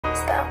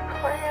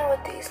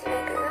about these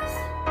niggas.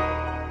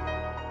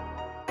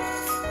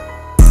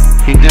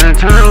 He didn't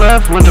turn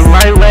left, went the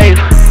right way.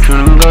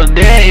 Couldn't go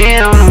dead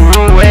end on the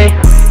wrong way.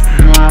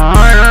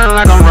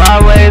 Like I'm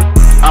Broadway.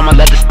 I'ma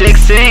let the stick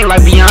sing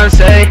like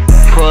Beyonce.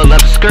 Pull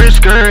up skirt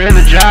in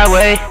the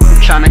driveway.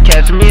 Tryna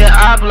catch me a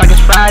op like it's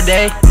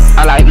Friday.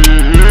 I like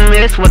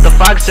miss what the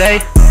fuck say.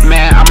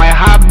 Man, I might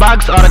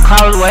hotbox all the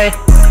clouds way.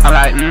 I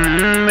like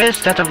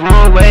miss, that's the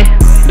wrong way.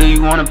 Do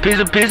you want a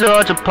pizza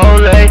or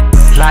Chipotle?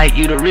 Like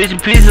you the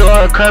Reese's pizza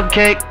or a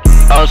cupcake?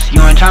 Oh, so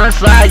you ain't tryna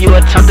slide, you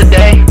attempt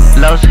today.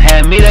 Los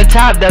hand me the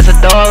top, that's a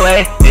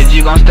throwaway. Is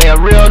you gon' stay a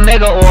real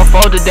nigga or a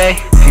fool today?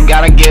 And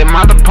gotta get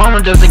my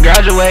diploma just to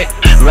graduate.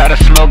 Rather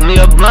smoke me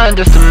a blunt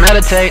just to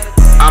meditate.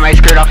 I might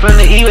skirt off in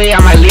the E-way, I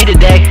might lead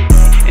today.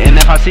 And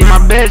if I see my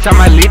bitch, I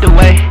might lead the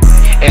way.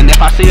 And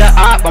if I see a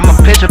op, I'ma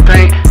picture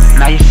paint.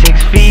 Now you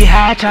 6 feet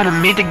high, tryna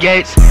meet the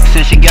gates.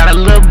 Since she got a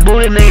little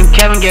booty named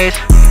Kevin Gates.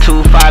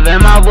 2-5 in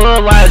my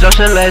wood, why is your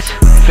shit less?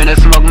 Finna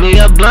smoke me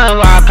a blunt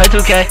while I play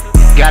 2K.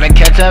 Gotta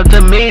catch up to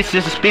me,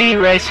 since it's a speed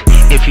race.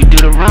 If you do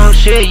the wrong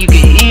shit, you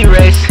can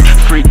erase.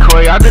 Free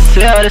Corey out the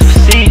cell, this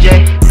for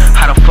CJ.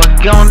 How the fuck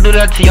you gon' do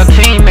that to your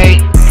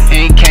teammate?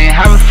 And he can't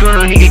have a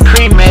funeral, he get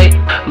cremate.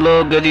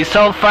 Lil' Glizzy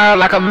so fire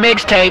like a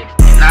mixtape.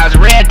 Now it's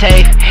red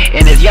tape,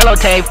 and it's yellow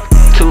tape.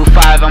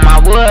 2-5 on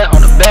my wood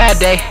on a bad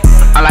day.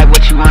 I like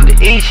what you want to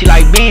eat, she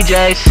like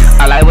BJ's.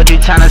 I like what you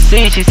tryna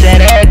see, she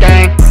said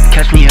everything.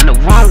 Catch me in the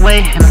one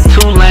way, in the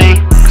 2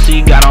 lane. So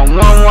you got on 1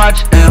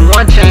 watch and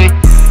 1 chain.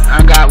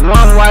 I got 1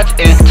 watch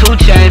and 2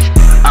 chains.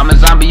 I'm a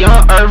zombie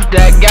on earth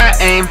that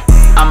got aim.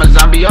 I'm a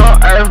zombie on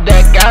earth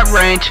that got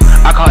range.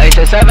 I call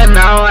 867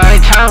 now, I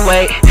ain't tryna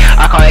wait.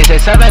 I call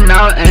 867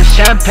 now and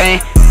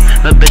champagne.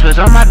 The bitch was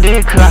on my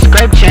dick cause I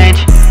scrape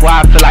change.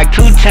 Why I feel like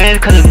 2 chains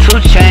cause it's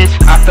 2 chains.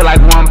 I feel like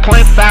 1.5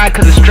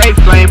 cause it's straight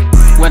flame.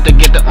 Went to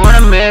get the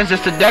ornaments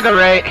just to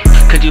decorate.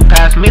 Could you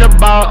pass me the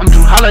ball, I'm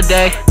Drew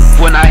Holiday.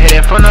 When I hit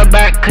it from the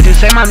back, could you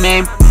say my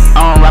name?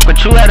 I don't rock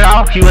with you at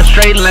all, you a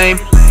straight lame.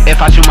 If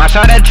I shoot my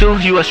shot at you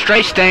a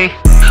straight stain.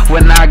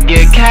 When I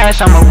get cash,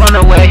 I'ma run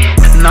away.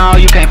 No,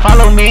 you can't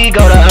follow me,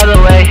 go the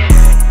other way.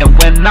 And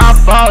when I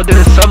fall, then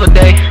it's over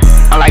day.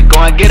 I like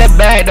go and get it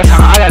back, that's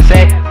how I gotta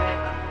say.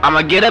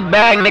 I'ma get it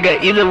back,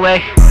 nigga, either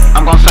way.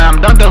 I'm gon' say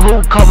I'm dunk the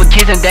hoop, cover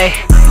kids and day.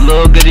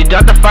 Lil' Glizzy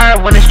duck the fire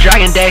when it's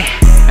dragon day.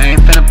 I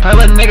ain't finna play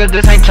with niggas,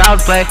 this ain't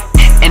child's play.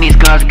 And these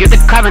guns get the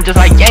clapping just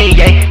like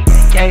yeah.